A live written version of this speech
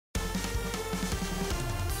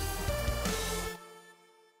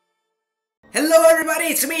Hello everybody,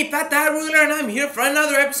 it's me, PatTheHyruler, and I'm here for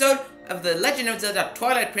another episode of The Legend of Zelda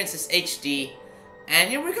Twilight Princess HD. And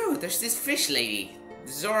here we go, there's this fish lady,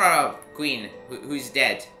 Zora Queen, who's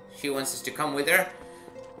dead. She wants us to come with her.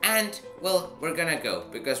 And, well, we're gonna go,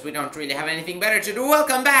 because we don't really have anything better to do.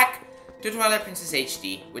 Welcome back to Twilight Princess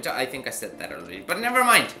HD, which I think I said that already. But never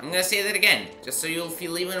mind, I'm gonna say that again, just so you'll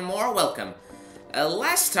feel even more welcome.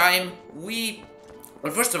 Last time,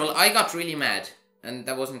 well, first of all, I got really mad. And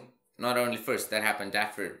that wasn't not only first, that happened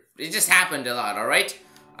after. It just happened a lot, alright?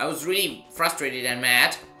 I was really frustrated and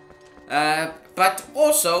mad. But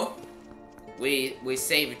also, we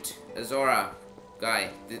saved a Zora guy,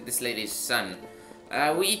 this lady's son.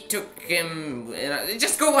 We took him,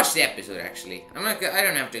 just go watch the episode actually. I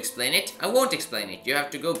don't have to explain it. I won't explain it. You have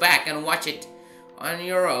to go back and watch it on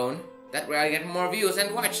your own. That way I get more views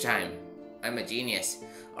and watch time. I'm a genius.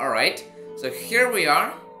 Alright, so here we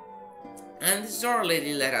are. And the Zora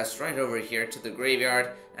lady led us right over here to the graveyard,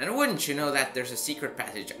 and wouldn't you know that there's a secret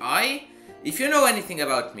passage. If you know anything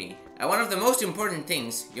about me, one of the most important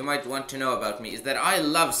things you might want to know about me is that I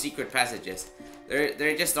love secret passages.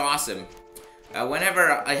 They're just awesome.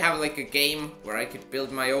 Whenever I have like a game where I could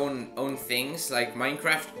build my own things, like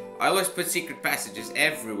Minecraft, I always put secret passages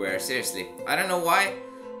everywhere, seriously. I don't know why,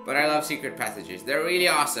 but I love secret passages. They're really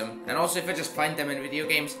awesome, and also if I just find them in video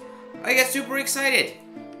games, I get super excited.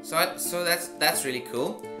 So that's really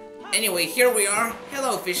cool. Anyway, here we are.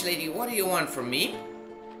 Hello, fish lady. What do you want from me?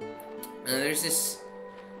 There's this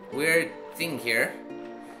weird thing here.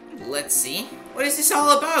 Let's see. What is this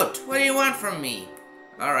all about? What do you want from me?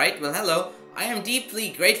 Alright, well, hello. I am deeply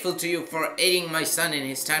grateful to you for aiding my son in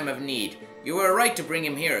his time of need. You were right to bring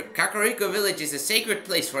him here. Kakariko Village is a sacred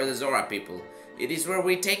place for the Zora people. It is where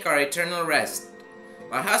we take our eternal rest.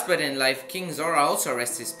 My husband in life, King Zora, also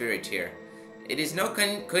rests his spirit here. It is no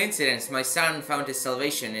coincidence my son found his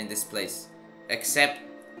salvation in this place. Except...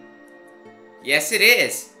 Yes, it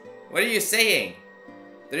is! What are you saying?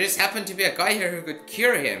 There just happened to be a guy here who could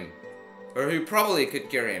cure him. Or who probably could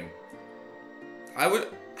cure him.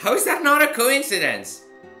 How is that not a coincidence?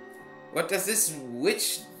 What does this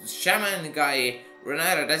witch shaman guy run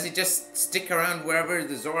out of? Does he just stick around wherever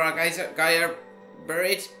the Zora guys are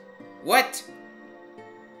buried? What?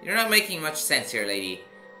 You're not making much sense here, lady.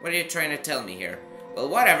 What are you trying to tell me here? Well,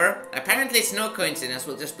 whatever. Apparently it's no coincidence,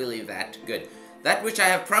 we'll just believe that. Good. That which I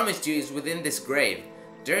have promised you is within this grave.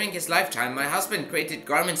 During his lifetime, my husband created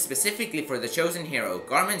garments specifically for the chosen hero.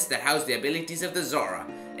 Garments that house the abilities of the Zora.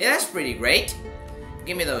 Yeah, that's pretty great.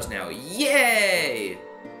 Give me those now. Yay!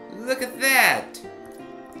 Look at that!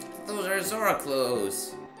 Those are Zora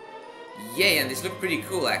clothes. Yay, and these look pretty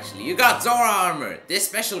cool actually. You got Zora armor! This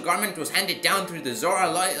special garment was handed down through the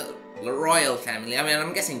Zora royal family. I mean,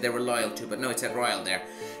 I'm guessing they were loyal too, but no, it said royal there.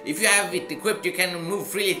 If you have it equipped, you can move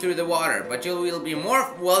freely through the water, but you will be more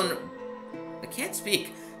I can't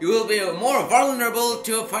speak. You will be more vulnerable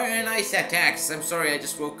to fire and ice attacks. I'm sorry, I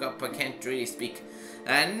just woke up. I can't really speak.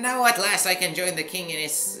 And now at last I can join the king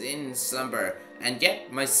in slumber. And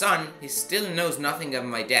yet, my son, he still knows nothing of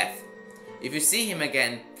my death. If you see him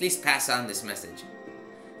again, please pass on this message.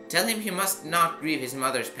 Tell him he must not grieve his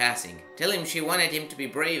mother's passing. Tell him she wanted him to be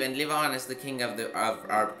brave and live on as the king of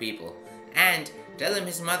our people. And tell him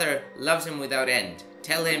his mother loves him without end.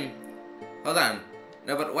 Tell him... Hold on.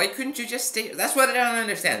 No, but why couldn't you just stay... That's what I don't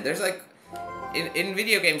understand. There's like... In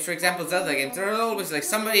video games, for example, Zelda games, there's always like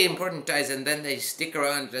somebody important dies and then they stick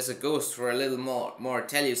around as a ghost for a little more,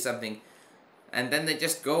 tell you something. And then they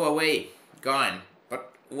just go away. Gone.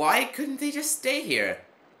 But why couldn't they just stay here?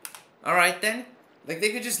 Alright then. Like,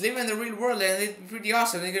 they could just live in the real world and it'd be pretty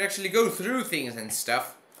awesome. They could actually go through things and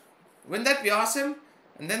stuff. Wouldn't that be awesome?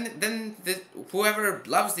 And then whoever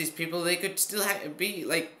loves these people, they could still be,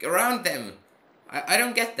 like, around them. I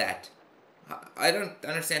don't get that. I don't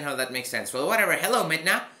understand how that makes sense. Well, whatever. Hello,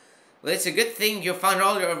 Midna. Well, it's a good thing you found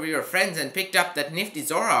all of your friends and picked up that nifty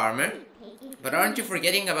Zora armor. But aren't you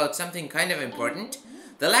forgetting about something kind of important?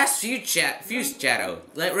 The last fused shadow.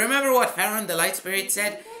 Like, remember what Pharaoh the Light Spirit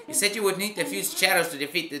said? He said you would need the fused shadows to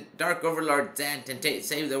defeat the Dark Overlord Zant and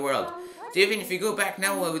save the world. So even if you go back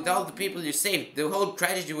now with all the people you saved, the whole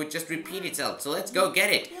tragedy would just repeat itself. So let's go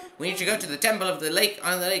get it. We need to go to the temple of the lake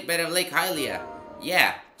on the lake bed of Lake Hylia.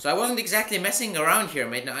 Yeah, so I wasn't exactly messing around here,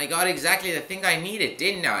 Midna. I got exactly the thing I needed,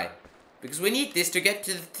 didn't I? Because we need this to get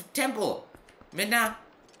to the temple. Midna,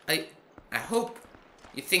 I hope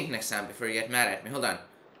you think next time before you get mad at me. Hold on.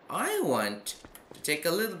 I want to take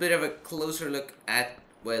a little bit of a closer look at...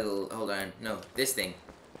 Well, hold on. No, this thing.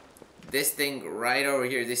 This thing right over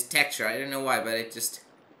here. This texture. I don't know why, but it just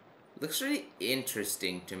looks really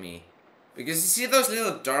interesting to me. Because you see those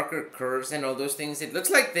little darker curves and all those things, it looks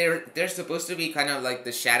like they're supposed to be kind of like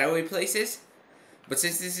the shadowy places. But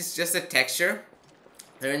since this is just a texture,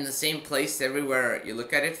 they're in the same place everywhere you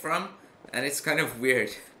look at it from, and it's kind of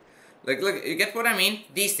weird. Like, look, you get what I mean?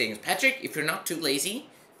 These things. Patrick, if you're not too lazy,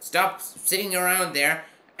 stop sitting around there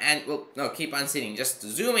and, well, no, keep on sitting. Just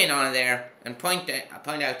zoom in on there and point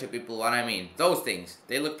out to people what I mean. Those things.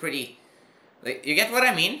 They look pretty... Like, you get what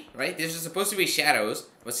I mean, right? These are supposed to be shadows,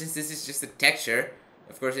 but since this is just a texture,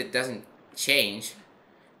 of course it doesn't change.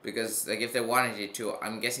 Because, like, if they wanted it to,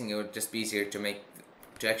 I'm guessing it would just be easier to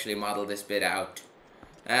actually model this bit out.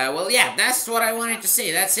 Well, yeah, that's what I wanted to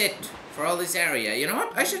say. That's it for all this area. You know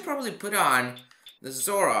what? I should probably put on the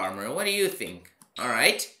Zora armor. What do you think?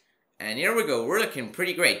 Alright. And here we go. We're looking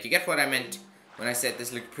pretty great. You get what I meant when I said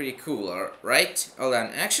this looked pretty cool, alright? Hold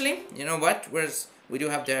on. Actually, you know what? We do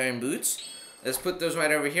have the iron boots. Let's put those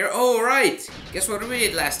right over here. Oh, right! Guess what we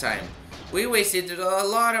did last time? We wasted a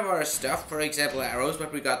lot of our stuff, for example arrows,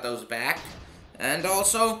 but we got those back. And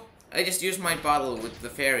also, I just used my bottle with the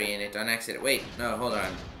fairy in it on accident. Wait, no, hold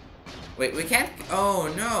on. Wait, we can't...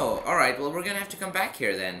 Oh, no. Alright, well, we're gonna have to come back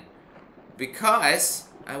here then. Because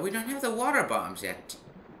we don't have the water bombs yet.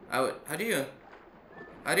 How do you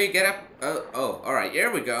get up? Oh, alright,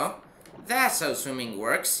 here we go. That's how swimming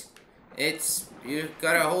works. You've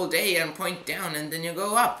got a whole day and point down and then you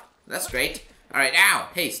go up. That's great. Alright, ow!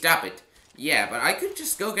 Hey, stop it. Yeah, but I could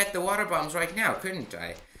just go get the water bombs right now, couldn't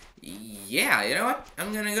I? Yeah, you know what?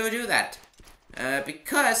 I'm gonna go do that.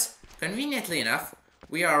 Because, conveniently enough,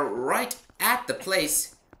 we are right at the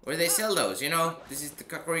place where they sell those. You know, this is the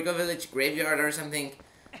Kakariko Village graveyard or something.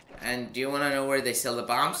 And do you wanna know where they sell the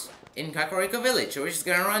bombs? In Kakariko Village. So we're just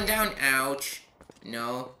gonna run down. Ouch.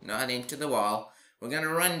 No, not into the wall. We're gonna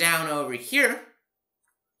run down over here.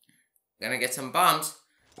 Gonna get some bombs.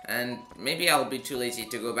 And maybe I'll be too lazy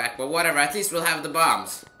to go back. But whatever, at least we'll have the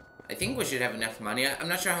bombs. I think we should have enough money. I'm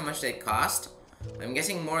not sure how much they cost. I'm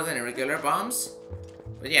guessing more than regular bombs.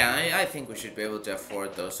 But yeah, I think we should be able to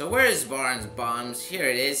afford those. So where is Barnes Bombs? Here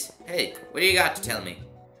it is. Hey, what do you got to tell me?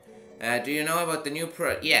 Do you know about the new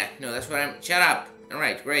Yeah, no, that's what I'm... Shut up.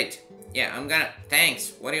 Alright, great. Yeah, I'm gonna...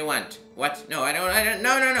 Thanks. What do you want? What? No, I don't...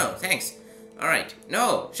 No, thanks. Alright.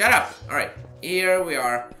 No, shut up. Alright, here we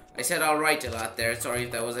are. I said alright a lot there. Sorry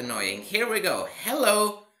if that was annoying. Here we go.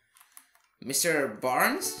 Hello, Mr.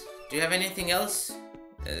 Barnes? Do you have anything else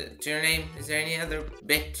to your name? Is there any other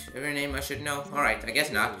bit of your name I should know? Alright, I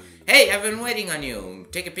guess not. Hey, I've been waiting on you.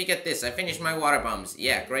 Take a peek at this. I finished my water bombs.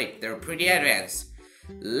 Yeah, great. They're pretty advanced.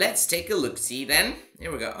 Let's take a look-see then.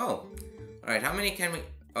 Here we go. Oh. Alright, how many can we...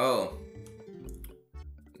 Oh.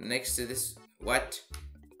 Next to this... What?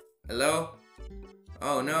 Hello?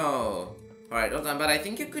 Oh, no. Alright, hold on. But I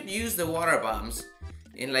think you could use the water bombs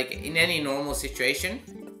in any normal situation.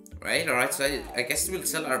 Right, alright, so I guess we'll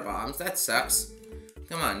sell our bombs. That sucks.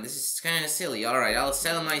 Come on, this is kind of silly. Alright, I'll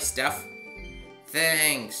sell my stuff.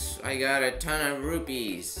 Thanks. I got a ton of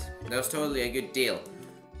rupees. That was totally a good deal.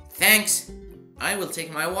 Thanks. I will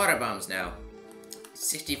take my water bombs now.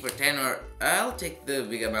 60 for 10, or I'll take the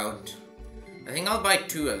big amount. I think I'll buy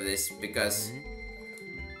 2 of this because...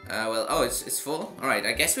 well, oh, it's full? Alright,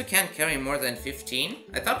 I guess we can't carry more than 15.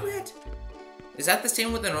 I thought we had... Is that the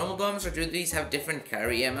same with the normal bombs, or do these have different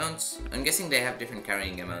carry amounts? I'm guessing they have different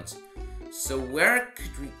carrying amounts. So where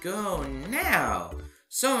could we go now?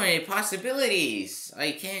 So many possibilities!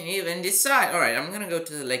 I can't even decide. Alright, I'm gonna go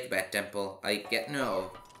to the Lake Bat Temple.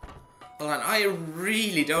 No. Hold on, I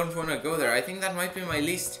really don't want to go there. I think that might be my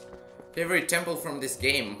least favorite temple from this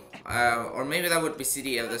game. Or maybe that would be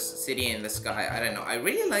City in the Sky. I don't know. I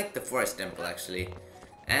really like the Forest Temple, actually.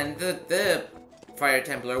 And the Fire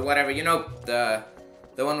Temple or whatever, you know, the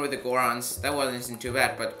one with the Gorons, that wasn't too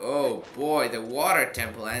bad, but oh boy, the Water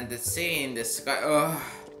Temple and the City in the Sky,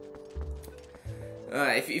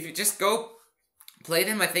 if you just go play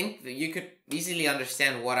them, I think that you could easily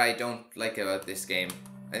understand what I don't like about this game.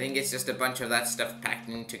 I think it's just a bunch of that stuff packed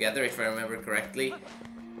in together, if I remember correctly.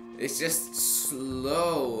 It's just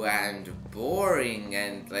slow and boring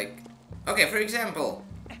and okay, for example,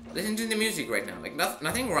 listen to the music right now.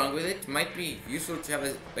 Nothing wrong with it. Might be useful to have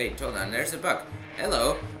a... Wait, hold on. There's a bug.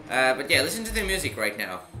 Hello. But yeah, listen to the music right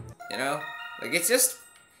now. You know? It's just...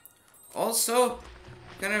 Also...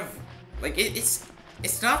 Kind of...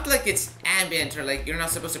 It's not like it's ambient or you're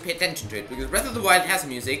not supposed to pay attention to it. Because Breath of the Wild has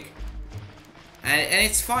music. And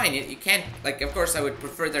it's fine. You can't... of course I would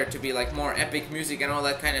prefer there to be more epic music and all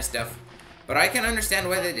that kind of stuff. But I can understand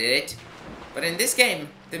why they did it. But in this game,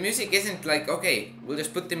 the music isn't okay, we'll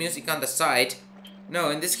just put the music on the side. No,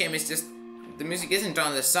 in this game it's just, the music isn't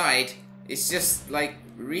on the side. It's just,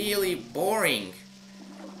 really boring.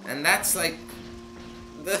 And that's like,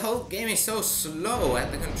 the whole game is so slow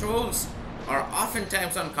and the controls are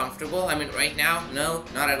oftentimes uncomfortable. I mean, right now, no,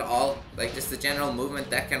 not at all. Like, just the general movement,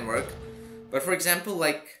 that can work. But for example,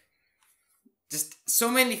 like, just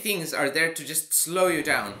so many things are there to just slow you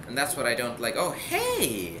down. And that's what I don't like. Oh,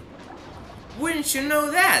 hey! Wouldn't you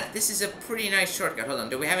know that? This is a pretty nice shortcut. Hold on,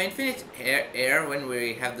 do we have infinite air when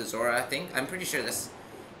we have the Zora thing? I'm pretty sure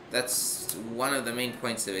that's one of the main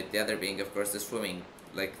points of it. The other being, of course, the swimming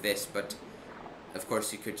like this. But, of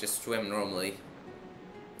course, you could just swim normally.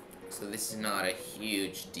 So this is not a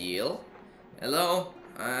huge deal. Hello?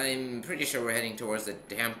 I'm pretty sure we're heading towards the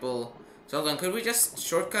temple. So hold on, could we just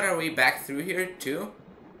shortcut our way back through here too?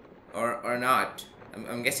 Or not?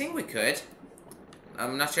 I'm guessing we could.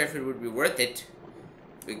 I'm not sure if it would be worth it.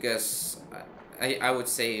 Because I would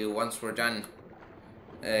say once we're done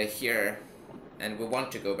here and we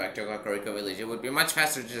want to go back to Kakariko Village, it would be much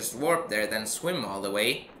faster to just warp there than swim all the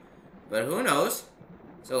way. But who knows?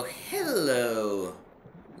 So hello,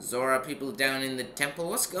 Zora people down in the temple.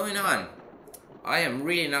 What's going on? I am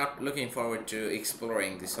really not looking forward to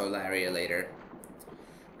exploring this whole area later.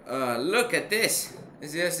 Look at this.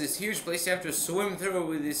 This is this huge place you have to swim through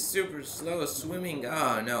with this super slow swimming.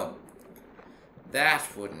 Oh no. That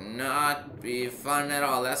would not be fun at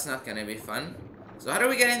all. That's not gonna be fun. So how do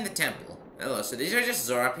we get in the temple? Hello, so these are just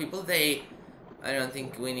Zora people. I don't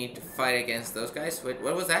think we need to fight against those guys. Wait,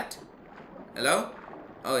 what was that? Hello?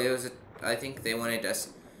 Oh, it was I think they wanted us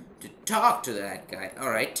to talk to that guy.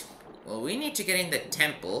 Alright. Well, we need to get in the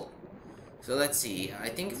temple. So let's see. I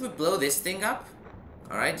think if we blow this thing up.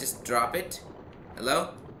 Alright, just drop it. Hello?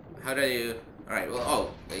 How do you... Alright, well,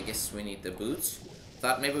 oh, I guess we need the boots.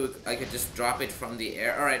 Thought maybe I could just drop it from the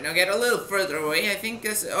air. Alright, now get a little further away. I think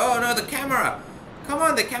this... Oh, no, the camera! Come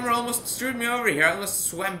on, the camera almost screwed me over here. I almost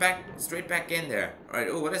swam straight back in there. Alright,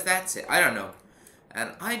 oh, what does that say? I don't know.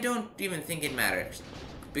 And I don't even think it matters.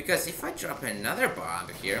 Because if I drop another bomb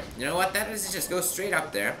here, you know what? That is just go straight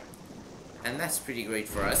up there. And that's pretty great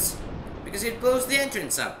for us. Because it blows the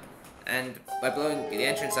entrance up. And by blowing the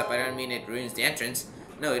entrance up, I don't mean it ruins the entrance.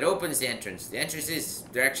 No, it opens the entrance. The entrance is...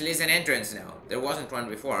 There actually is an entrance now. There wasn't one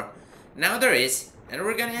before. Now there is. And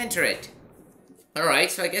we're gonna enter it.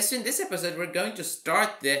 Alright, so I guess in this episode we're going to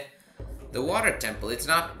start the water temple. It's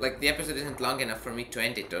not... Like, the episode isn't long enough for me to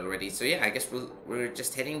end it already. So yeah, I guess we're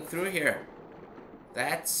just heading through here.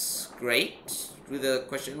 That's great. With a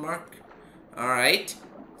question mark. Alright.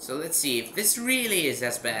 So let's see if this really is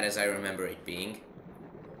as bad as I remember it being.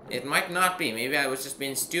 It might not be. Maybe I was just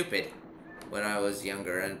being stupid when I was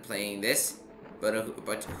younger and playing this. But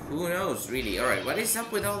who knows, really. Alright, what is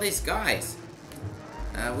up with all these guys?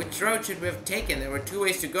 Which road should we have taken? There were 2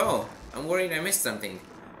 ways to go. I'm worried I missed something.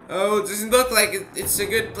 Oh, it doesn't look like it's a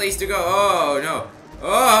good place to go. Oh, no.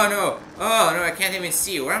 Oh, no. Oh, no, I can't even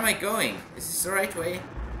see. Where am I going? Is this the right way?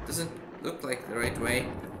 Doesn't look like the right way.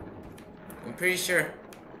 I'm pretty sure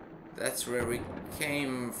that's where we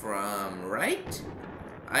came from, right?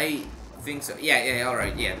 I think so. Yeah,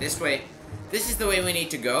 alright. Yeah, this way. This is the way we need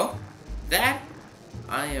to go. That,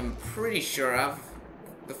 I am pretty sure of.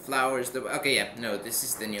 The flowers, okay, yeah, no, this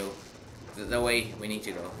is the way we need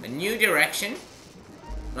to go. A new direction.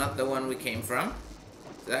 Not the one we came from.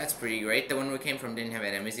 So that's pretty great. The one we came from didn't have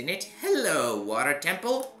enemies in it. Hello, water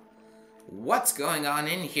temple. What's going on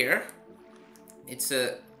in here? It's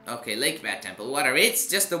a... Okay, lake bat temple. Whatever. It's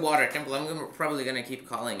just the water temple. I'm probably gonna keep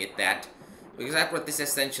calling it that. Because that's what this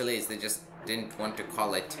essentially is. They just didn't want to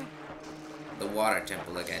call it the water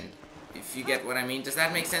temple again. If you get what I mean. Does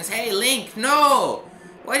that make sense? Hey, Link! No!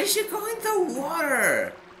 Why did you go in the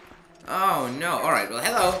water? Oh, no. Alright, well,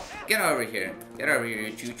 hello. Get over here. Get over here,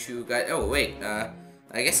 you choo-choo guy. Oh, wait. I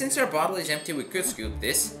guess since our bottle is empty, we could scoop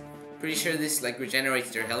this. Pretty sure this, like,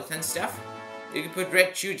 regenerates their health and stuff. You can put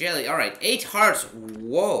red chew jelly. Alright, 8 hearts.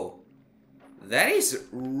 Whoa. That is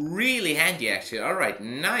really handy, actually. Alright,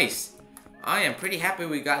 nice. I am pretty happy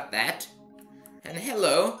we got that. And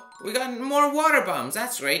hello. We got more water bombs.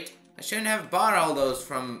 That's great. I shouldn't have bought all those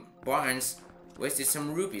from Barnes. Wasted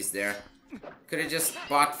some rupees there. Could have just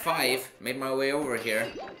bought 5, made my way over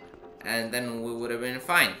here, and then we would have been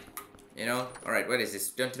fine. You know? Alright, what is this?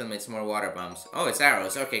 Don't tell me it's more water bombs. Oh, it's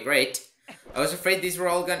arrows. Okay, great. I was afraid these were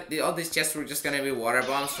all these chests were just gonna be water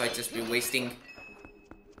bombs, so I'd just be wasting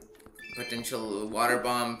potential water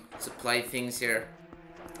bomb supply things here.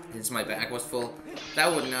 Since my bag was full.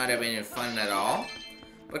 That would not have been fun at all.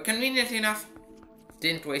 But conveniently enough,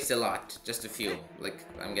 didn't waste a lot, just a few. Like,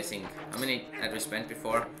 I'm guessing, how many had we spent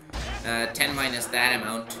before? 10 minus that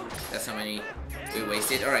amount. That's how many we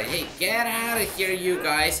wasted. Alright, hey, get out of here, you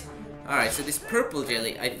guys. Alright, so this purple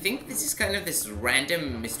jelly, I think this is kind of this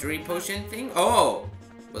random mystery potion thing. Oh!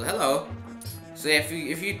 Well, hello. So yeah,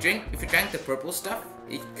 if you drank the purple stuff,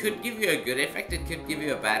 it could give you a good effect, it could give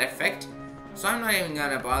you a bad effect. So I'm not even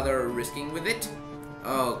gonna bother risking with it.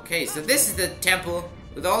 Okay, so this is the temple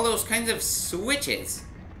with all those kinds of switches.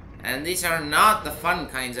 And these are not the fun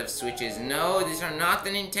kinds of switches. No, these are not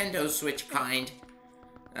the Nintendo Switch kind.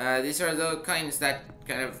 These are the kinds that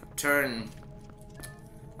kind of turn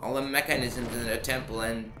all the mechanisms in the temple,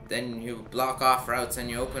 and then you block off routes and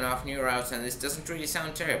you open off new routes, and this doesn't really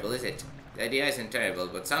sound terrible, is it? The idea isn't terrible,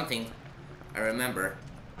 but something I remember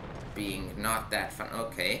being not that fun.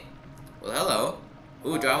 Okay. Well, hello.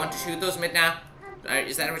 Ooh, do I want to shoot those Midna?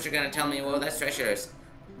 Is that what you're gonna tell me? Well, that's treasures.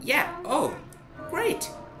 Yeah. Oh, great.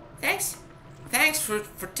 Thanks. Thanks for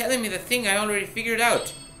telling me the thing I already figured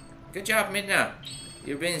out. Good job, Midna.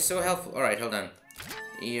 You've been so helpful. Alright, hold on.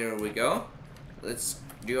 Here we go. Let's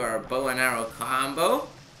do our bow and arrow combo.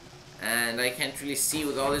 And I can't really see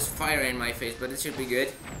with all this fire in my face, but it should be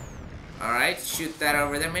good. Alright, shoot that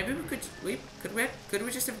over there. Maybe could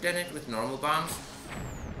we just have done it with normal bombs?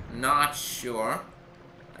 Not sure.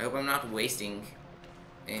 I hope I'm not wasting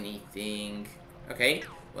anything. Okay,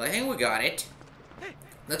 well I think we got it.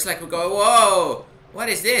 Looks like we go. Whoa! What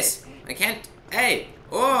is this? I can't. Hey!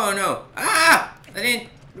 Oh no! Ah! I didn't.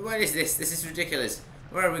 What is this? This is ridiculous.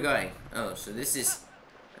 Where are we going? Oh, so this is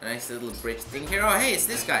a nice little bridge thing here. Oh, hey, it's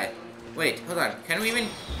this guy. Wait, hold on. Can we even?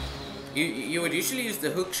 You would usually use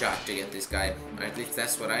the hook shot to get this guy. Or at least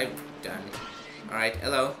that's what I've done. All right.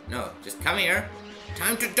 Hello. No, just come here.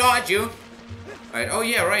 Time to dodge you. All right. Oh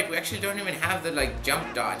yeah, right. We actually don't even have the like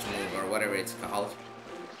jump dodge move or whatever it's called.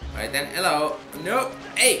 Alright then, hello. No.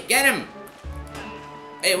 Hey, get him!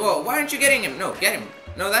 Hey, whoa, why aren't you getting him? No, get him.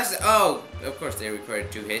 No, that's... Oh, of course they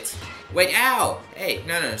required 2 hits. Wait, ow! Hey,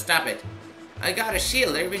 no, stop it. I got a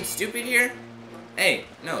shield. Are you being stupid here? Hey,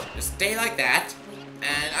 no, just stay like that.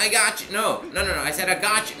 And I got you. No, I said I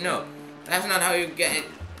got you. No, that's not how you get it.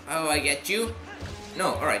 How I get you.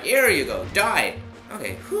 No, alright, here you go. Die.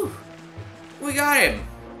 Okay, whew. We got him.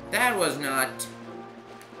 That was not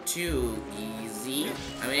too easy.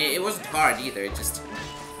 I mean, it wasn't hard either. It just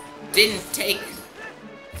didn't take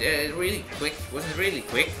really quick. Wasn't really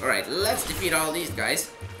quick. All right, let's defeat all these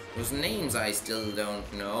guys whose names I still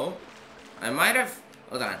don't know. I might have.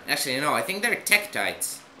 Hold on. Actually, no. I think they're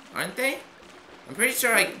Tektites, aren't they? I'm pretty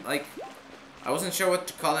sure I wasn't sure what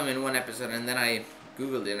to call them in one episode, and then I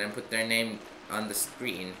googled it and put their name on the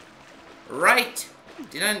screen. Right?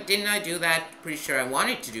 Didn't I do that? Pretty sure I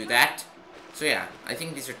wanted to do that. So yeah, I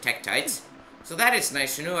think these are Tektites. So that is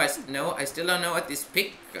nice to know. I still don't know what these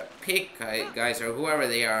pig guys or whoever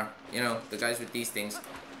they are. You know, the guys with these things.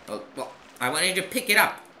 Well, I wanted to pick it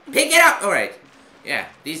up. Pick it up! Alright. Yeah,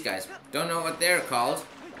 these guys. Don't know what they're called.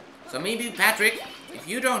 So maybe, Patrick, if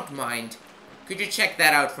you don't mind, could you check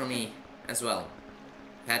that out for me as well?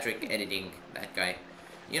 Patrick editing, that guy.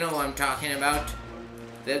 You know what I'm talking about.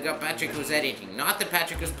 The Patrick who's editing. Not the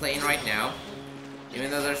Patrick who's playing right now.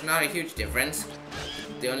 Even though there's not a huge difference.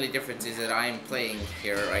 The only difference is that I'm playing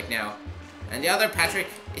here right now. And the other Patrick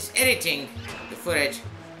is editing the footage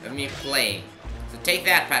of me playing. So take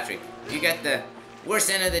that, Patrick. You get the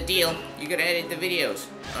worst end of the deal. You gotta edit the videos.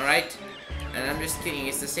 Alright? And I'm just kidding.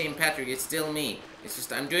 It's the same Patrick. It's still me. It's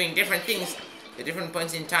just I'm doing different things at different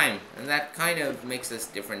points in time. And that kind of makes us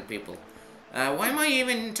different people. Why am I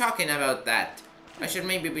even talking about that? I should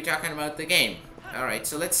maybe be talking about the game. Alright,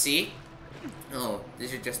 so let's see. Oh,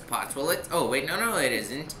 these are just pots. Well, oh, wait, no, it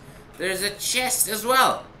isn't. There's a chest as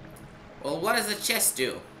well. Well, what does the chest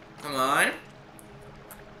do? Come on.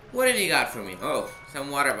 What have you got for me? Oh, some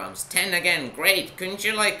water bombs. 10 again. Great. Couldn't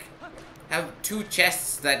you, like, have 2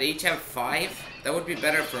 chests that each have 5? That would be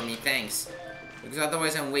better for me, thanks. Because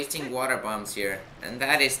otherwise I'm wasting water bombs here. And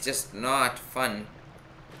that is just not fun.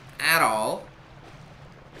 At all.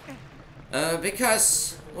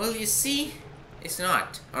 Because, well, you see... It's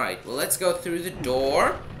not. Alright, well, let's go through the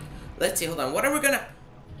door. Let's see, hold on. What are we gonna...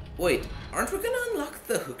 Wait, aren't we gonna unlock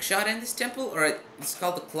the hook shot in this temple? Or it's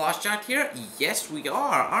called the claw shot here? Yes, we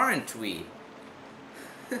are, aren't we?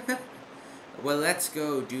 Well, let's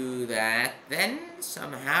go do that then,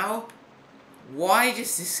 somehow. Why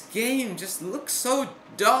does this game just look so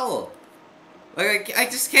dull? Like, I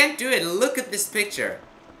just can't do it. Look at this picture.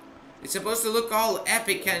 It's supposed to look all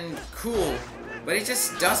epic and cool, but it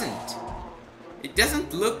just doesn't. It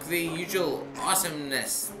doesn't look the usual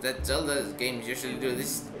awesomeness that Zelda games usually do.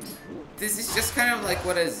 This is just kind of like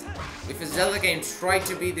if a Zelda game tried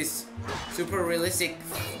to be this super realistic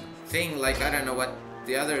thing, like I don't know what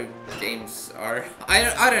the other games are.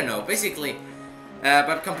 I don't know, basically,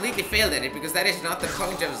 but completely failed at it because that is not the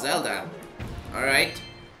point of Zelda. All right,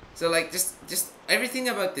 So like just everything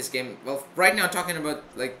about this game, well right now talking about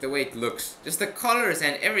like the way it looks, just the colors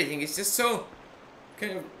and everything is just so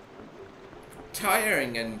kind of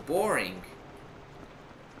tiring and boring.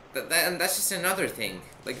 And that's just another thing.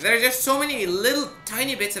 Like there are just so many little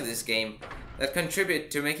tiny bits of this game that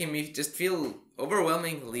contribute to making me just feel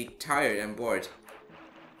overwhelmingly tired and bored.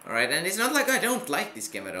 Alright, and it's not like I don't like this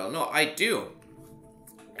game at all. No, I do.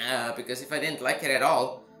 Because if I didn't like it at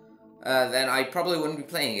all, then I probably wouldn't be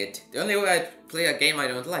playing it. The only way I'd play a game I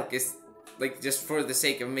don't like is like just for the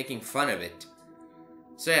sake of making fun of it.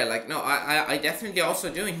 So yeah, like no, I definitely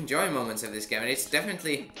also do enjoy moments of this game, and it's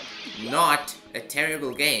definitely not a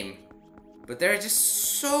terrible game. But there are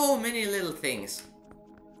just so many little things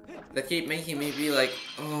that keep making me be like,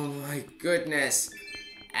 oh my goodness,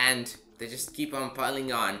 and they just keep on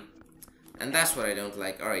piling on, and that's what I don't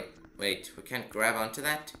like. Alright, wait, we can't grab onto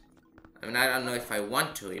that? I mean, I don't know if I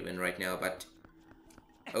want to even right now, but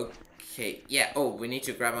okay, yeah, oh, we need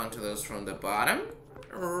to grab onto those from the bottom?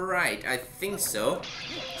 Right, I think so.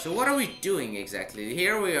 So what are we doing exactly?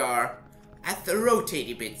 Here we are at the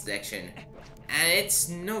rotaty bit section, and it's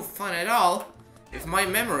no fun at all if my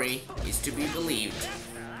memory is to be believed.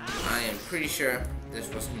 I am pretty sure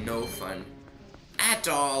this was no fun at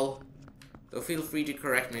all. Though feel free to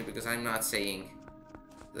correct me because I'm not saying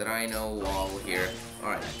that I know all here.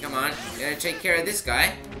 Alright, come on. Gotta take care of this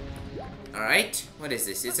guy. Alright, what is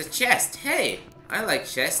this? It's a chest. Hey, I like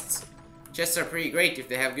chests. Chests are pretty great if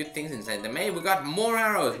they have good things inside them. Hey, we got more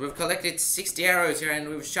arrows. We've collected 60 arrows here and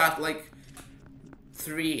we've shot like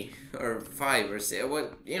 3 or 5 or 6.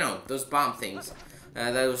 What, you know, those bomb things.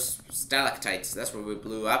 Those stalactites. That's what we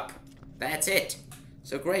blew up. That's it.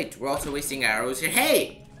 So great. We're also wasting arrows here.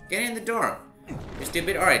 Hey! Get in the door. You're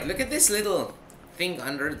stupid. Alright, look at this little thing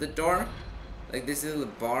under the door. Like these little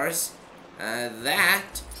bars.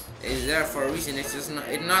 That is there for a reason. It's just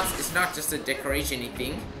it's not just a decoration-y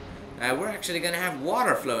thing. We're actually gonna have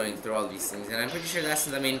water flowing through all these things, and I'm pretty sure that's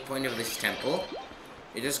the main point of this temple.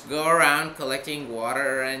 You just go around collecting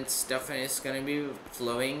water and stuff, and it's gonna be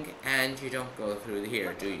flowing, and you don't go through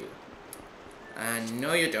here, do you?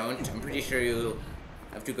 No, you don't. I'm pretty sure you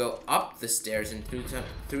have to go up the stairs and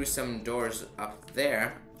through some doors up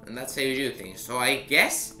there, and that's how you do things. So I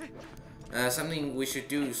guess something we should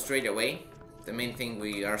do straight away, the main thing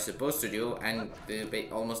we are supposed to do, and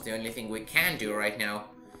almost the only thing we can do right now,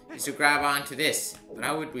 is to grab onto this. But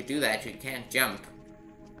how would we do that? You can't jump.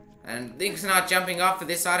 And things not jumping off of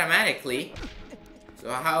this automatically.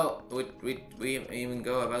 So how would we even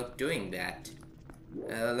go about doing that?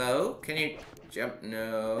 Hello? Can you jump?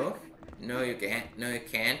 No. No, you can't. No, you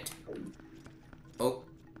can't.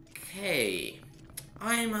 Okay.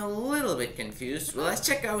 I'm a little bit confused. Well, let's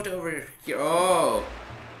check out over here. Oh.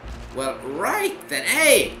 Well, right then.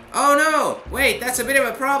 Hey! Oh no! Wait, that's a bit of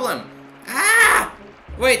a problem. Ah!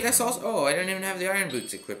 Wait, that's also... Oh, I don't even have the iron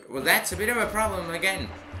boots equipped. Well, that's a bit of a problem again.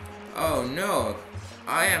 Oh, no.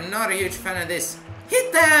 I am not a huge fan of this.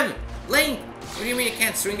 Hit them! Link! What do you mean you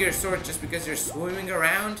can't swing your sword just because you're swimming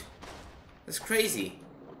around? That's crazy.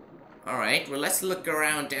 Alright, well, let's look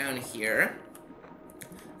around down here.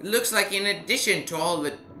 It looks like in addition to all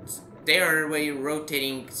the stairway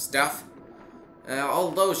rotating stuff,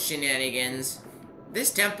 all those shenanigans,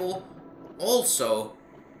 this temple also...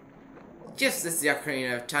 just as the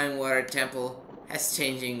Ocarina of Time water temple has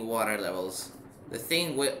changing water levels. The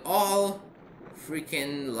thing we all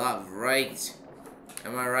freaking love, right?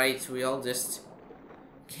 Am I right? We all just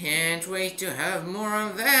can't wait to have more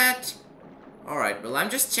of that. Alright, well I'm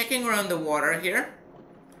just checking around the water here.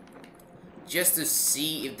 Just to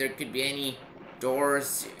see if there could be any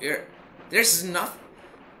doors here. There's nothing.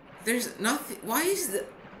 There's nothing. What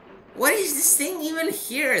is this thing even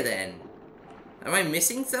here then? Am I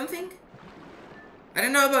missing something? I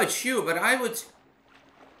don't know about you, but I would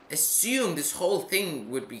assume this whole thing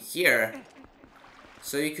would be here.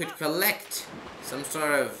 So you could collect some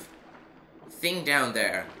sort of thing down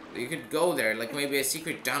there. You could go there, like maybe a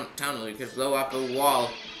secret tunnel. You could blow up a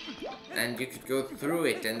wall and you could go through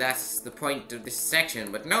it, and that's the point of this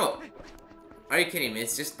section. But no! Are you kidding me?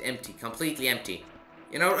 It's just empty, completely empty.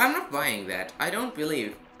 You know, I'm not buying that. I don't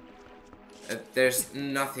believe that there's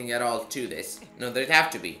nothing at all to this. No, there'd have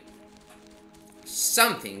to be.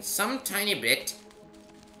 Something, some tiny bit.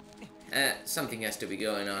 Something has to be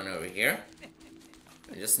going on over here.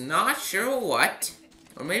 I'm just not sure what.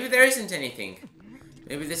 Or maybe there isn't anything.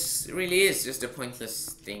 Maybe this really is just a pointless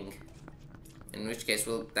thing. In which case,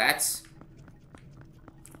 well, that's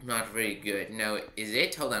not very good. Now, is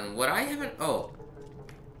it? Hold on, what I haven't... Oh.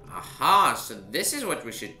 Aha, so this is what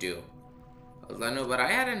we should do. Hold on, no, but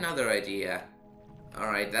I had another idea.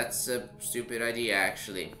 Alright, that's a stupid idea,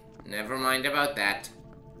 actually. Never mind about that.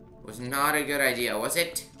 Was not a good idea, was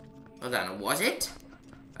it? Hold on, was it?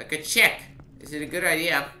 I could check. Is it a good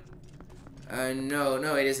idea?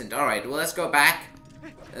 No, it isn't. Alright, well, let's go back.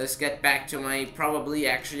 Let's get back to my probably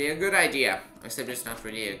actually a good idea. Except it's not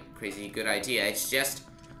really a crazy good idea. It's just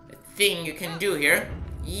a thing you can do here.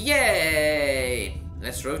 Yay!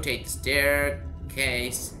 Let's rotate the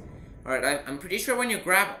staircase. Alright, I'm pretty sure when you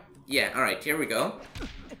grab... Yeah, alright, here we go.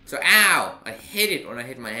 So, ow! I hit it when I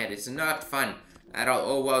hit my head. It's not fun at all.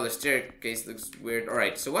 Oh, wow, the staircase looks weird.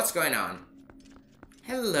 Alright, so what's going on?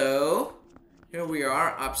 Hello? Here we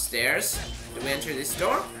are, upstairs. Do we enter this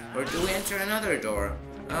door? Or do we enter another door?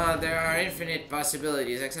 There are infinite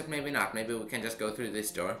possibilities, except maybe not. Maybe we can just go through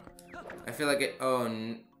this door. I feel like it... Oh,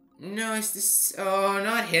 no, it's this... Oh,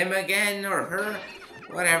 not him again, or her.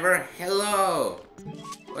 Whatever. Hello.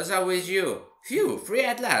 What's up with you? Phew, free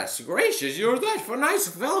at last. Gracious, you're that nice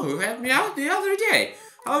fellow who helped me out the other day.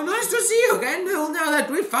 How nice to see you again. Well, now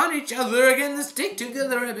that we found each other again, let's stick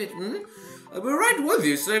together a bit, I'll be right with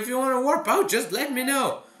you, so if you want to warp out, just let me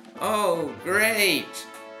know. Oh, great.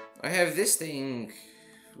 I have this thing.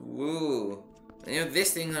 Woo. I have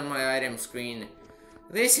this thing on my item screen.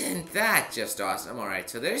 This and that, just awesome. Alright,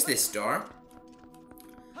 so there's this door.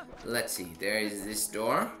 Let's see, there is this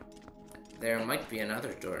door. There might be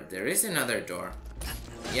another door. There is another door.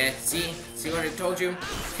 Yeah, see what I told you?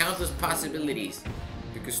 Countless possibilities.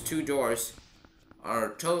 Because 2 doors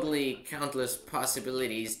are totally countless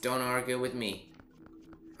possibilities. Don't argue with me.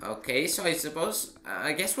 Okay, so I suppose,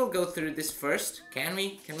 I guess we'll go through this first. Can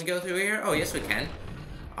we? Can we go through here? Oh, yes we can.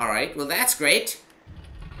 Alright, well that's great.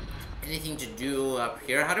 Anything to do up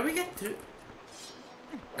here? How do we get through?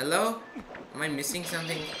 Hello? Am I missing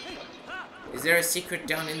something? Is there a secret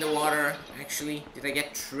down in the water? Actually, did I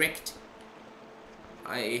get tricked?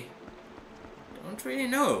 I don't really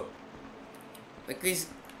know. Like these...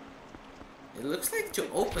 It looks like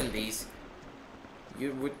to open these,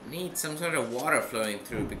 you would need some sort of water flowing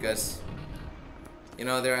through because, you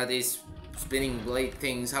know, there are these spinning blade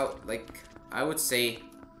things. How, like, I would say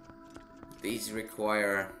these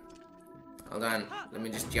require... Hold on, let me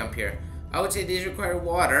just jump here. I would say these require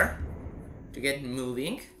water to get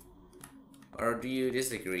moving. Or do you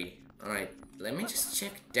disagree? Alright, let me just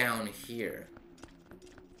check down here.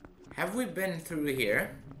 Have we been through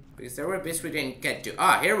here? Because there were bits we didn't get to.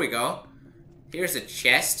 Ah, here we go. Here's a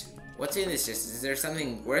chest. What's in this chest? Is there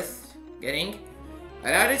something worth getting?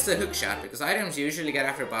 I doubt it's the hook shot, because items usually get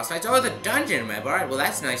after boss fights. Oh, the dungeon map. Alright, well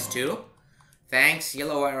that's nice too. Thanks,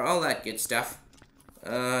 yellow wire, all that good stuff.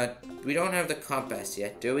 We don't have the compass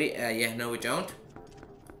yet, do we? Yeah, no we don't.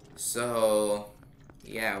 So...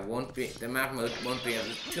 Yeah, the map mode won't be of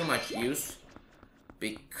too much use.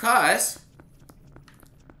 Because...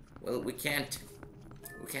 Well, we can't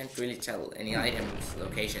really tell any items,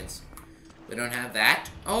 locations. We don't have that.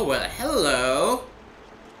 Oh, well, hello!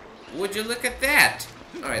 Would you look at that?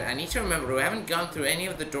 Alright, I need to remember, we haven't gone through any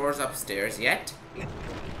of the doors upstairs yet.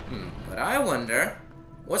 But I wonder,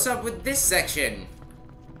 what's up with this section?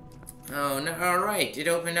 Oh, no, alright, it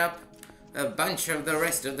opened up a bunch of the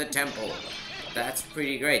rest of the temple. That's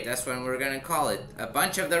pretty great, that's what we're gonna call it. A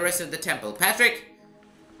bunch of the rest of the temple. Patrick,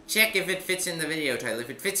 check if it fits in the video title. If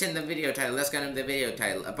it fits in the video title, that's gonna be the video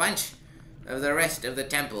title. A bunch of the rest of the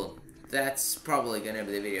temple. That's probably gonna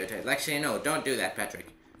be the video title. Actually, no, don't do that,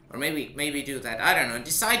 Patrick. Or maybe do that. I don't know.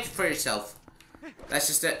 Decide for yourself. That's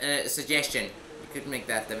just a suggestion. You could make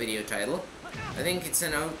that the video title. I think it's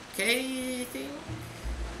an okay thing.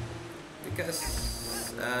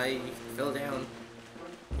 Because I fell down.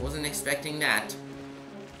 Wasn't expecting that.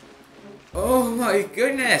 Oh my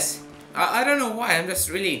goodness! I don't know why. I'm just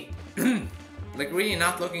really, like, really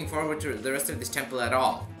not looking forward to the rest of this temple at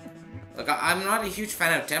all. Like, I'm not a huge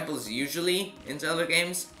fan of temples usually in Zelda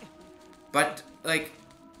games, but, like,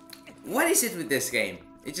 what is it with this game?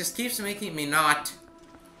 It just keeps making me not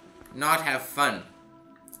have fun.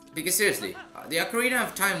 Because seriously, the Ocarina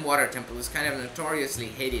of Time water temple is kind of notoriously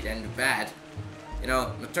hated and bad. You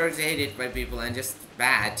know, notoriously hated by people and just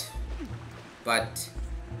bad. But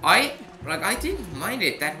I didn't mind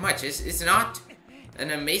it that much. It's not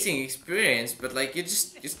an amazing experience, but like you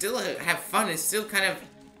still have fun. It's still kind of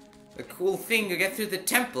a cool thing to get through the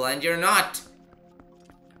temple, and you're not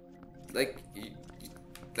like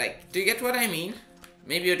do you get what I mean?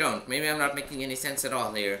 Maybe you don't. Maybe I'm not making any sense at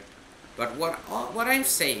all here. But what I'm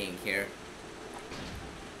saying here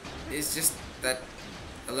is just that.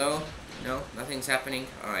 Hello? No, nothing's happening.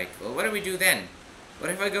 All right. Well, what do we do then?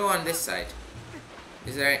 What if I go on this side?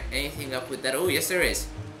 Is there anything up with that? Oh, yes, there is.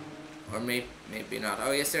 Or maybe not.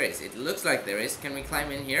 Oh, yes, there is. It looks like there is. Can we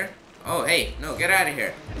climb in here? Oh, hey, no, get out of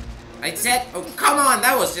here. I said, oh, come on,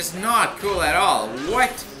 that was just not cool at all.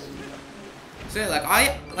 What? So,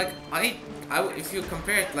 if you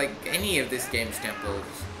compare it, like, any of this game's temples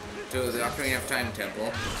to the Ocarina of Time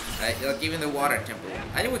temple, like, even the water temple,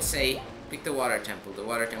 I would say, pick the water temple. The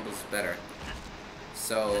water temple is better.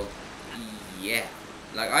 So, yeah.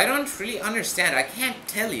 Like, I don't really understand. I can't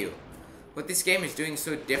tell you what this game is doing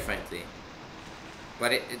so differently.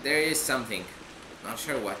 But there is something. Not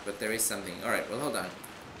sure what, but there is something. Alright, well, hold on.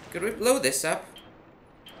 Could we blow this up?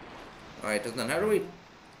 Alright, hold on. How do we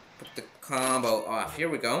put the combo off? Here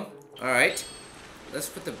we go. Alright. Let's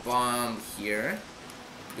put the bomb here.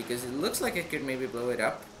 Because it looks like it could maybe blow it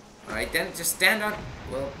up. Alright, then just stand on...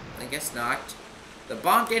 Well, I guess not. The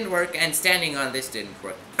bomb didn't work, and standing on this didn't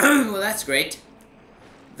work. Well, that's great.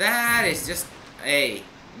 That is just... Hey.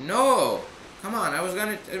 No! Come on, I was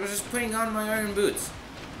just putting on my iron boots.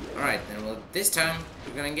 Alright, then, well, this time,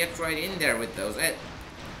 we're gonna get right in there with those.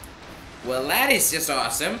 Well, that is just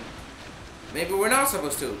awesome. Maybe we're not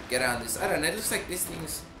supposed to get on this. I don't know, it looks like these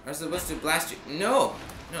things are supposed to blast you. No!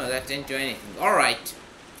 No, that didn't do anything. Alright.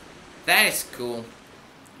 That is cool.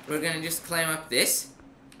 We're gonna just climb up this.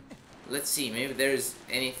 Let's see, maybe there's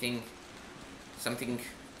anything,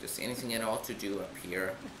 just anything at all to do up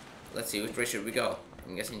here. Let's see, which way should we go?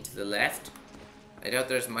 I'm guessing to the left. I doubt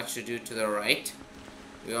there's much to do to the right.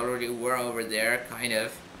 We already were over there, kind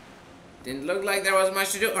of. Didn't look like there was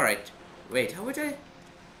much to do. Alright. Wait, how would I...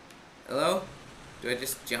 Hello? Do I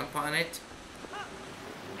just jump on it?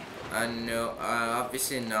 No,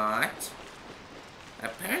 obviously not.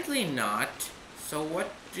 Apparently not. So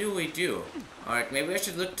what do we do? Alright, maybe I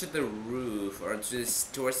should look to the roof or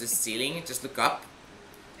towards the ceiling. Just look up.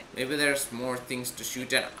 Maybe there's more things to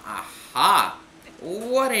shoot at. Aha!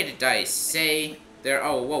 What did I say there?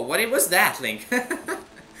 Oh, whoa, what was that, Link?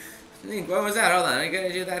 Link, what was that? Hold on, I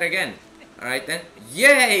gotta do that again. Alright then.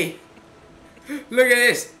 Yay! Look at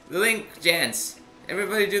this! The Link dance.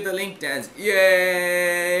 Everybody do the Link dance.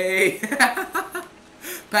 Yay!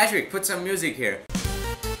 Patrick, put some music here.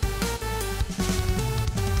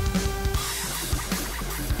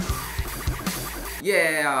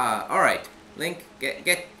 Yeah! Alright. Link,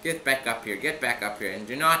 get back up here. Get back up here. And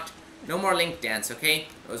do not... No more Link dance, okay?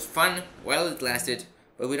 It was fun while it lasted,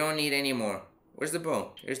 but we don't need any more. Where's the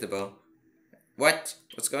bow? Here's the bow. What?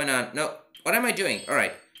 What's going on? No. What am I doing?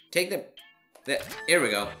 Alright. Take the... Here we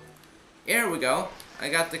go. Here we go. I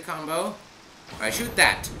got the combo. Alright, shoot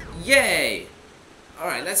that. Yay!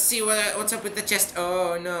 Alright, let's see what's up with the chest.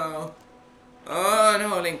 Oh, no. Oh,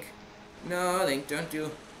 no, Link. No, Link, don't do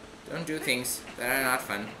things that are not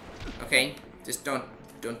fun. Okay? Just don't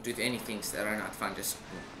do any things that are not fun. Just...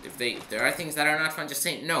 If there are things that are not fun, just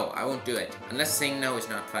say no. I won't do it. Unless saying no is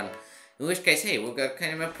not fun. In which case, hey, we've got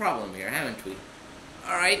kind of a problem here, haven't we?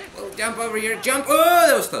 Alright, we'll jump over here. Jump! Oh,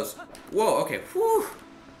 that was close. Whoa, okay. Whew.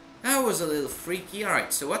 That was a little freaky.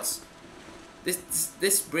 Alright, so what's...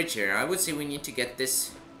 This bridge here, I would say we need to get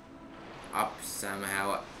this up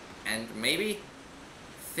somehow. And maybe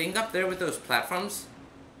thing up there with those platforms.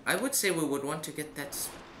 I would say we would want to get that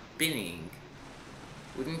spinning.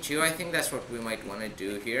 Wouldn't you? I think that's what we might want to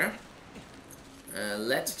do here.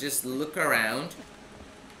 Let's just look around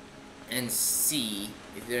and see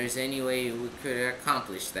if there's any way we could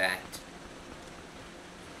accomplish that.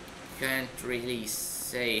 Can't really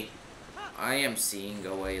say I am seeing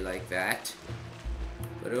a way like that.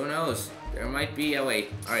 But who knows? There might be a way.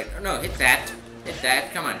 Alright, no, hit that. Hit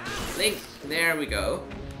that. Come on. Link. There we go.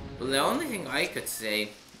 Well, the only thing I could say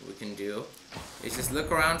we can do is just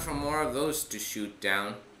look around for more of those to shoot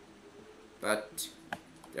down. But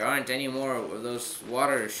there aren't any more of those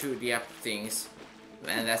water shooty up things.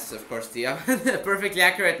 And that's of course the perfectly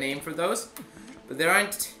accurate name for those. But there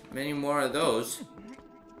aren't many more of those.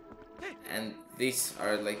 And these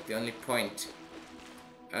are like the only point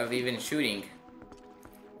of even shooting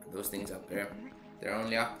those things up there. They're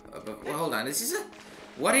only up above. Well, hold on, this is a...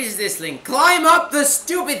 What is this, Link? Climb up the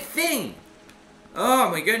stupid thing! Oh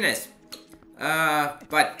my goodness.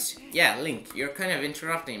 But, yeah, Link, you're kind of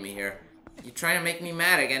interrupting me here. You're trying to make me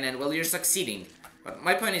mad again, and, well, you're succeeding. But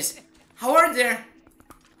my point is, how are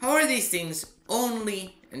these things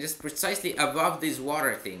only, and just precisely above these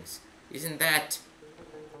water things? Isn't that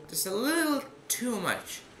just a little too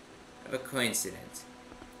much of a coincidence?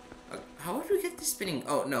 How would we get this spinning?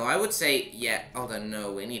 Oh, no, I would say, yeah, hold on,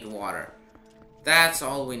 no, we need water. That's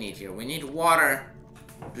all we need here. We need water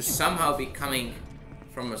to somehow be coming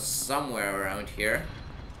from somewhere around here.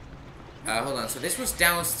 Hold on, so this was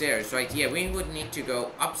downstairs, right? Yeah, we would need to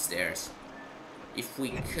go upstairs. If we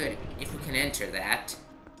can enter that.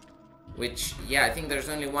 Which, yeah, I think there's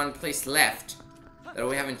only one place left that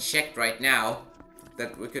we haven't checked right now.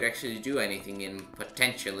 that we could actually do anything in,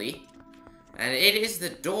 potentially. And it is the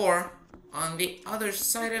door on the other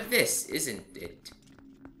side of this, isn't it?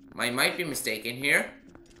 I might be mistaken here,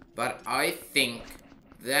 but I think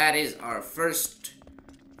that is our first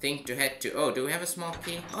thing to head to. Oh, do we have a small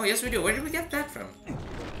key? Oh, yes we do. Where did we get that from?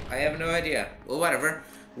 I have no idea. Well, whatever.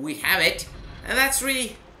 We have it, and that's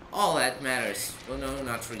really all that matters. Well, no,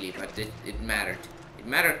 not really, but it mattered. It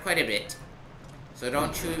mattered quite a bit. So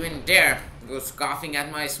don't you even dare go scoffing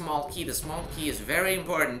at my small key. The small key is very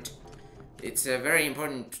important. It's a very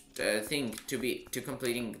important thing to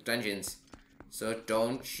completing dungeons. So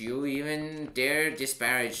don't you even dare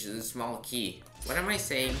disparage the small key. What am I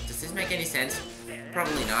saying? Does this make any sense?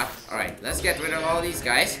 Probably not. Alright, let's get rid of all these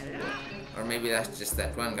guys. Or maybe that's just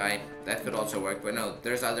that one guy. That could also work, but no,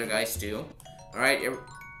 there's other guys too. Alright,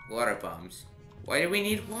 water bombs. Why do we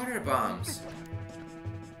need water bombs?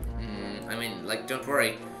 I mean, like, don't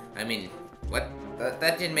worry. I mean, what?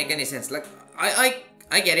 That didn't make any sense. Like, I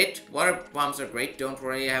get it. Water bombs are great. Don't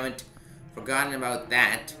worry, I haven't forgotten about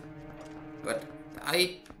that. But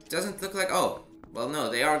doesn't look like, oh, well, no,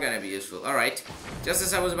 they are gonna be useful. Alright, just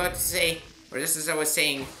as I was about to say, or just as I was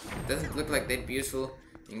saying, doesn't look like they'd be useful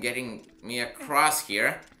in getting me across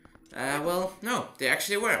here. Well, no, they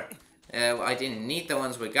actually were. I didn't need the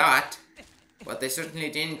ones we got, but they certainly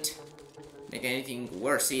didn't make anything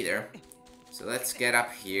worse either. So let's get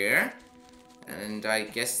up here, and I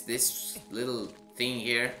guess this little thing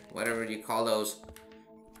here, whatever you call those,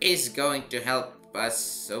 is going to help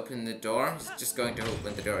us open the door. It's just going to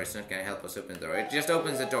open the door. It's not going to help us open the door. It just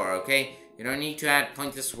opens the door, okay? You don't need to add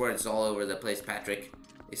pointless words all over the place, Patrick.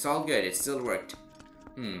 It's all good. It still worked.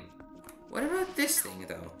 What about this thing,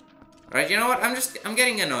 though? Alright, you know what? I'm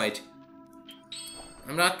getting annoyed.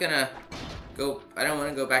 I'm not gonna go... I don't want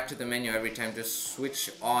to go back to the menu every time to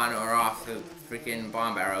switch on or off the freaking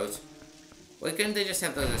bomb arrows. Why couldn't they just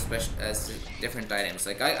have those as different items?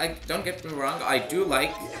 Like, I don't get me wrong, I do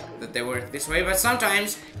like that they work this way, but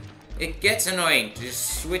sometimes it gets annoying to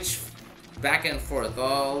just switch back and forth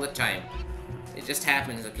all the time. It just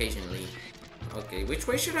happens occasionally. Okay, which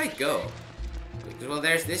way should I go? Because, well,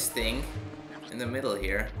 there's this thing in the middle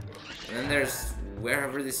here, and then there's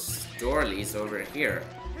wherever this door leads over here.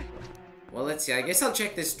 Well, let's see, I guess I'll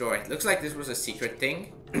check this door. It looks like this was a secret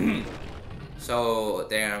thing. So,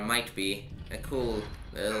 there might be a cool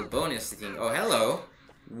little bonus thing. Oh, hello.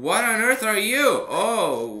 What on earth are you?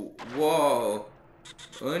 Oh, whoa.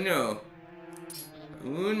 Oh, no.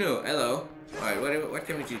 Oh, no. Hello. Alright, what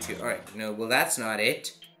can we do to you? Alright, no, well, that's not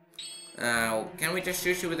it. Can we just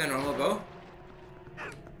shoot you with a normal bow?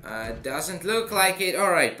 Doesn't look like it.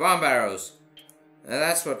 Alright, bomb arrows.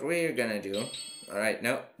 That's what we're gonna do. Alright,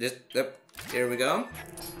 no, just, here we go.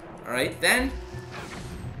 Alright, then.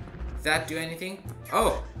 Did that do anything?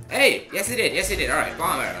 Oh, hey, yes it did, yes it did. Alright,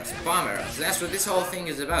 bomb arrows, bomb arrows. That's what this whole thing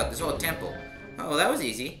is about, this whole temple. Oh, well, that was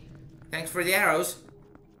easy. Thanks for the arrows.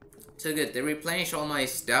 So good, they replenish all my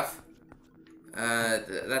stuff.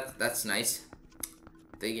 That's nice.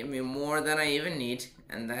 They give me more than I even need,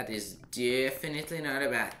 and that is definitely not a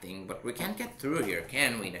bad thing. But we can't get through here,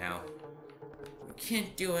 can we now? We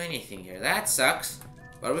can't do anything here. That sucks.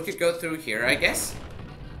 But we could go through here, I guess.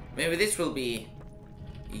 Maybe this will be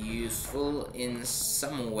useful in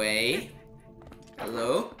some way.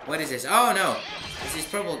 Hello? What is this? Oh no! It's these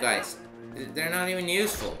purple guys. They're not even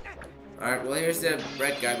useful. Alright, well here's the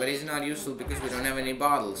red guy, but he's not useful because we don't have any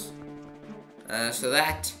bottles. So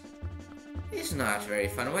that is not very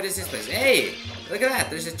fun. What is this place? Hey! Look at that!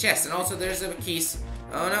 There's a chest, and also there's the keys.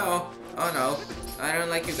 Oh no! Oh no! I don't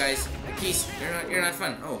like you guys. The keys, you're not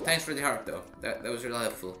fun. Oh, thanks for the heart though. That was really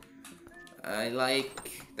helpful. I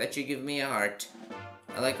like that you give me a heart.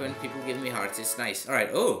 I like when people give me hearts. It's nice. Alright,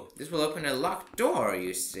 oh, this will open a locked door,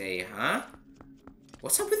 you say, huh?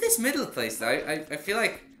 What's up with this middle place though? I feel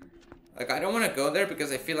like I don't want to go there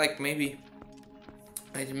because I feel like maybe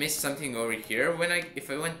I'd miss something over here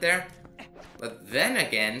if I went there. But then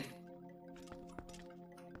again,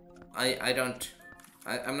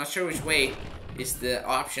 I'm not sure which way is the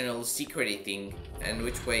optional secrety thing and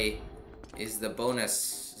which way is the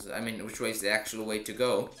bonus. I mean, which way is the actual way to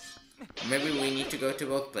go. Maybe we need to go to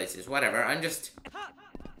both places. Whatever, I'm just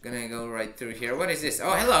gonna go right through here. What is this?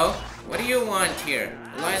 Oh, hello. What do you want here?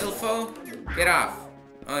 Lysol foe? Get off.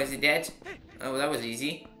 Oh, is he dead? Oh, that was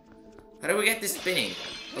easy. How do we get this spinning?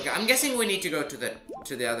 Okay, I'm guessing we need to go to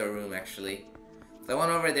the other room, actually. The one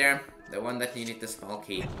over there, the one that needed the small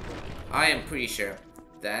key. I am pretty sure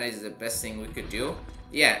that is the best thing we could do.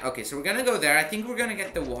 Yeah, okay, so we're gonna go there. I think we're gonna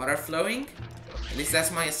get the water flowing. At least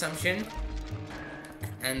that's my assumption.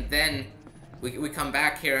 And then we come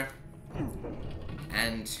back here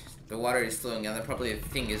and the water is flowing, and then probably the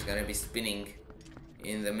thing is gonna be spinning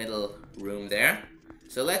in the middle room there.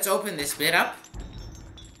 So let's open this bit up.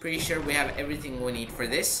 Pretty sure we have everything we need for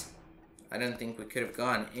this. I don't think we could have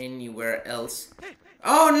gone anywhere else.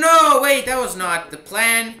 Oh no! Wait, that was not the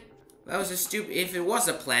plan. That was a stupid. If it was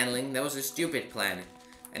a plan, Link, that was a stupid plan.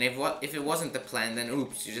 And if it wasn't the plan, then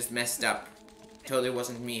oops, you just messed up. Totally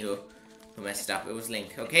wasn't me who messed up. It was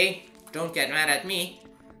Link. Okay, don't get mad at me.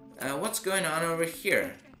 What's going on over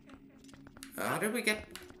here? How do we get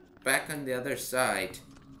back on the other side?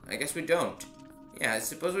 I guess we don't. Yeah, I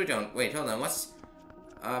suppose we don't. Wait, hold on. What's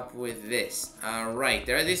up with this? Right,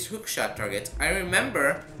 there are these hookshot targets. I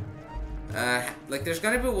remember, like there's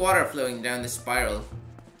gonna be water flowing down the spiral.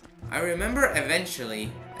 I remember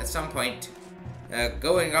eventually, at some point,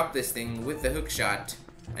 going up this thing with the hookshot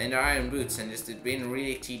and our iron boots, and just it being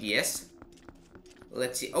really tedious.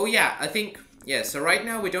 Let's see. Oh yeah, I think, yeah, so right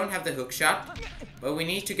now we don't have the hookshot, but we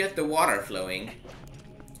need to get the water flowing.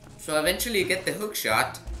 So eventually you get the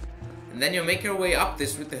hookshot, and then you make your way up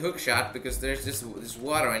this with the hookshot, because there's this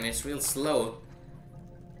water and it's real slow.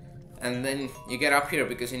 And then you get up here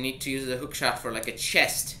because you need to use the hookshot for like a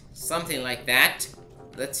chest, something like that.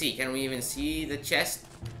 Let's see, can we even see the chest?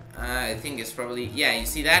 I think it's probably, yeah, you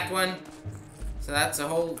see that one? So that's a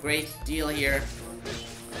whole great deal here.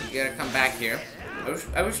 You gotta come back here.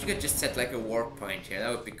 I wish we could just set like a warp point here,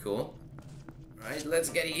 that would be cool. Alright, let's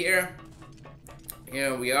get here.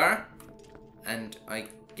 Here we are. And I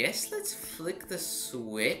guess let's flick the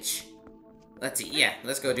switch. Let's see, yeah,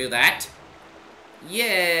 let's go do that.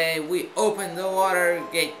 Yay, we opened the water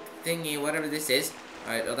gate thingy, whatever this is.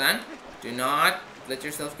 Alright, hold on. Do not let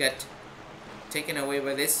yourself get taken away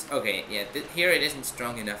by this. Okay, yeah, here it isn't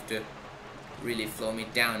strong enough to really flow me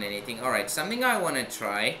down anything. Alright, something I want to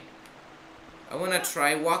try. I want to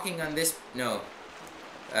try walking on this, no,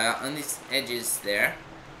 on these edges there.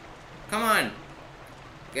 Come on.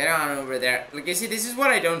 Get on over there. Like, you see, this is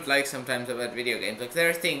what I don't like sometimes about video games. Like, there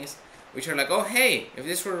are things which are like, oh, hey, if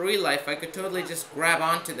this were real life, I could totally just grab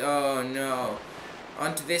onto the, oh, no,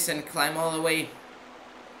 onto this and climb all the way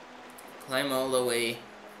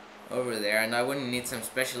over there, and I wouldn't need some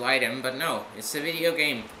special item, but no, it's a video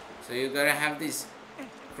game, so you gotta have these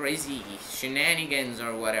crazy shenanigans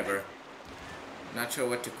or whatever. Not sure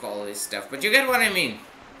what to call this stuff, but you get what I mean.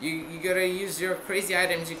 You gotta use your crazy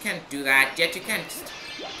items. You can't do that, yet you can't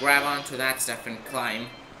grab onto that stuff and climb.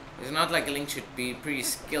 It's not like Link should be pretty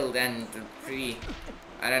skilled and pretty,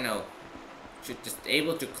 I don't know, should just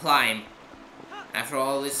able to climb after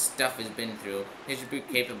all this stuff has been through. He should be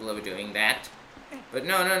capable of doing that. But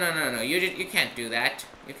no, you can't do that.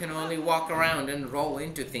 You can only walk around and roll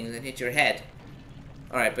into things and hit your head.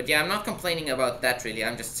 Alright, but yeah, I'm not complaining about that really.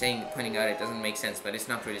 I'm just saying, pointing out it doesn't make sense, but it's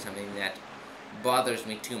not really something that bothers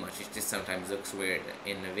me too much. It just sometimes looks weird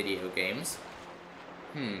in the video games.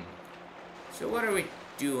 So what are we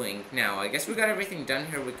doing now? I guess we got everything done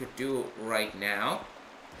here we could do right now.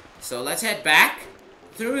 So let's head back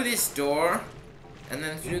through this door and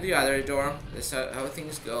then through the other door. That's how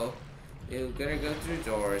things go. You gotta go through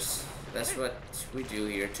doors. That's what we do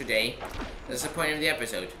here today. That's the point of the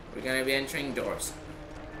episode. We're gonna be entering doors.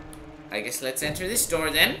 I guess let's enter this door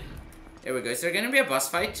then. There we go. Is there gonna be a boss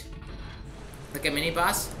fight? Like a mini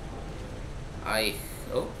boss? I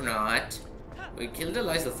hope not. We killed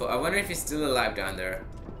Eliza. I wonder if he's still alive down there.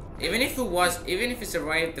 Even if he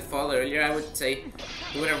survived the fall earlier, I would say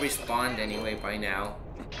he would have respawned anyway by now.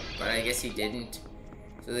 But I guess he didn't.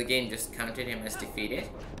 So the game just counted him as defeated.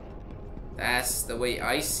 That's the way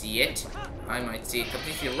I see it. I might see it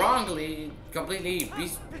completely wrongly,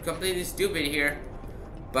 completely stupid here.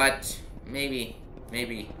 But maybe,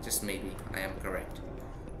 just maybe, I am correct.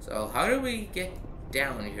 So how do we get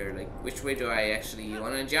down here? Like, which way do I actually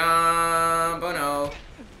want to jump? Oh no.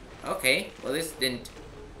 Okay, well this didn't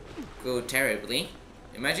go terribly.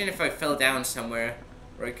 Imagine if I fell down somewhere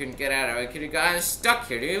where I couldn't get out of. I could have gotten stuck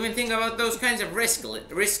here. Do you even think about those kinds of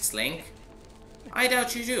risks, Link? I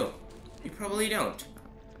doubt you do. You probably don't.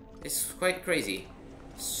 It's quite crazy.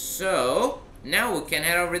 So, now we can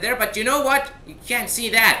head over there, but you know what? You can't see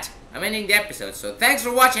that. I'm ending the episode, so thanks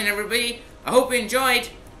for watching, everybody. I hope you enjoyed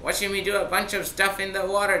watching me do a bunch of stuff in the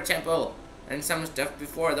water temple and some stuff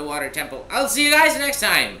before the water temple. I'll see you guys next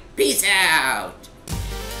time. Peace out.